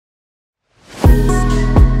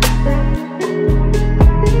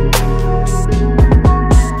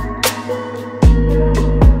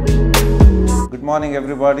morning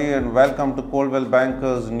everybody and welcome to Coldwell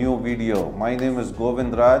Bankers new video. My name is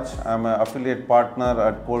Govind Raj. I am an affiliate partner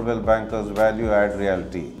at Coldwell Bankers Value Add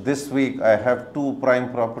Realty. This week I have two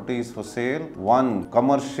prime properties for sale. One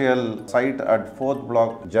commercial site at 4th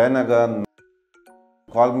block Jayanagar.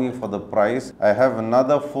 Call me for the price. I have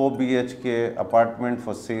another 4 BHK apartment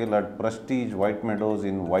for sale at Prestige White Meadows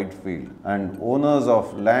in Whitefield, and owners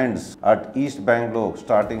of lands at East Bangalore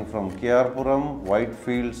starting from Kiarpuram,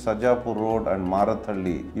 Whitefield, Sajapur Road and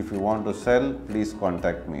Marathalli. If you want to sell, please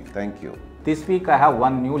contact me. Thank you. This week I have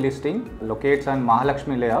one new listing, locates on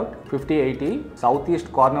Mahalakshmi layout, 5080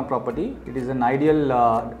 southeast corner property. It is an ideal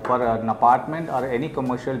for an apartment or any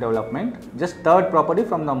commercial development. Just third property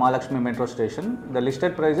from the Mahalakshmi metro station. The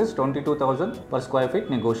listed price is 22,000 per square feet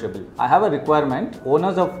negotiable. I have a requirement.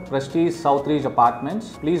 Owners of Prestige South Reach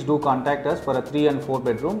apartments, please do contact us for a 3 and 4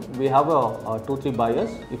 bedroom. We have a 2-3 buyers.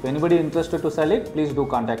 If anybody interested to sell it, please do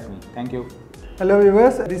contact me. Thank you. Hello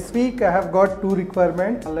viewers, this week I have got two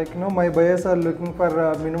requirements. My buyers are looking for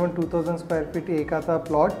a minimum 2000 square feet Ekata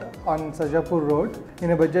plot on Sajapur Road in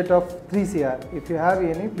a budget of 3 CR. If you have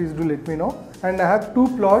any, please do let me know. And I have two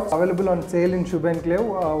plots available on sale in Shubh Enclave.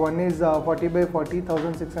 One is 40 by 40,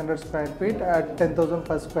 1600 square feet at 10,000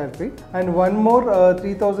 per square feet. And one more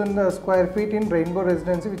 3000 square feet in Rainbow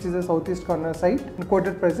Residency, which is a southeast corner site. And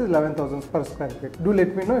quoted price is 11,000 per square feet. Do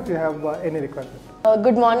let me know if you have any requirement.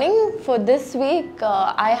 Good morning. For this week,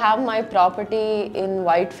 I have my property in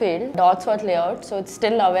Whitefield, Dotsworth layout, so it's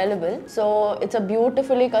still available. So it's a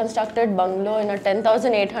beautifully constructed bungalow in a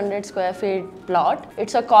 10,800 square feet plot.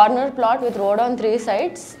 It's a corner plot with road on 3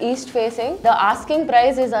 sides, east facing. The asking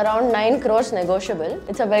price is around 9 crores negotiable.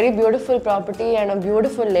 It's a very beautiful property and a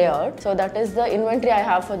beautiful layout. So that is the inventory I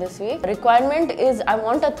have for this week. Requirement is I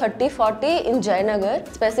want a 30-40 in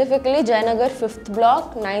Jayanagar, specifically Jayanagar 5th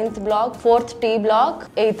block, 9th block, 4th T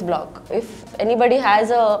block, 8th block. If anybody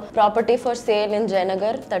has a property for sale in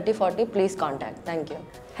Jayanagar 30-40, please contact. Thank you.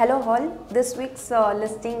 Hello all, this week's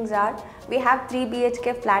listings are, we have 3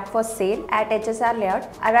 BHK flat for sale at HSR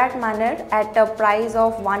layout, Arat Manor at a price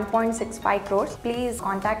of 1.65 crores. Please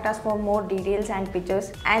contact us for more details and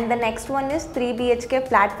pictures. And the next one is 3 BHK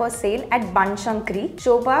flat for sale at Banshankri,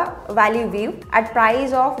 Shobha Valley View at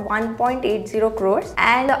price of 1.80 crores.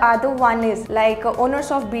 And the other one is owners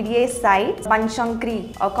of BDA site,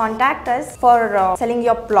 Banshankri, contact us for selling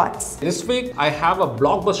your plots. This week I have a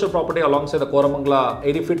blockbuster property alongside the Koramangala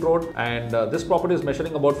 80 feet road, and this property is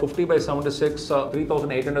measuring about 50 by 76,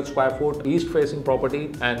 3,800 square foot east facing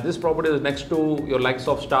property, and this property is next to your likes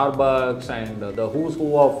of Starbucks and the who's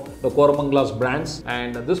who of the Koramangala's brands,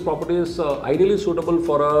 and this property is ideally suitable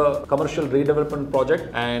for a commercial redevelopment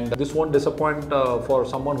project, and this won't disappoint for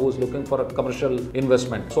someone who is looking for a commercial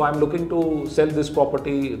investment. So I'm looking to sell this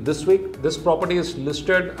property this week. This property is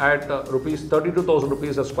listed at rupees 32,000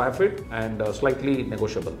 rupees a square feet and slightly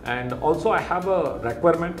negotiable. And also I have a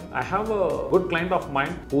requirement. I have a good client of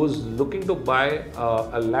mine who is looking to buy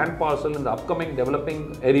a land parcel in the upcoming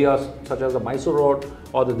developing areas such as the Mysore Road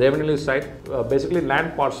or the Devanili site, basically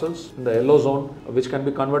land parcels in the yellow zone which can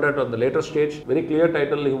be converted on the later stage. Very clear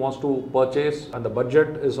title he wants to purchase, and the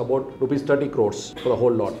budget is about rupees 30 crores for the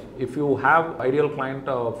whole lot. If you have ideal client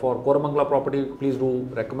for Koramangala property, please do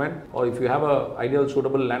recommend, or if you have a ideal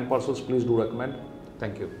suitable land parcels, please do recommend.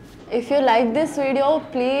 Thank you. If you like this video,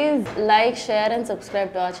 please like, share and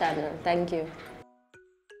subscribe to our channel. Thank you.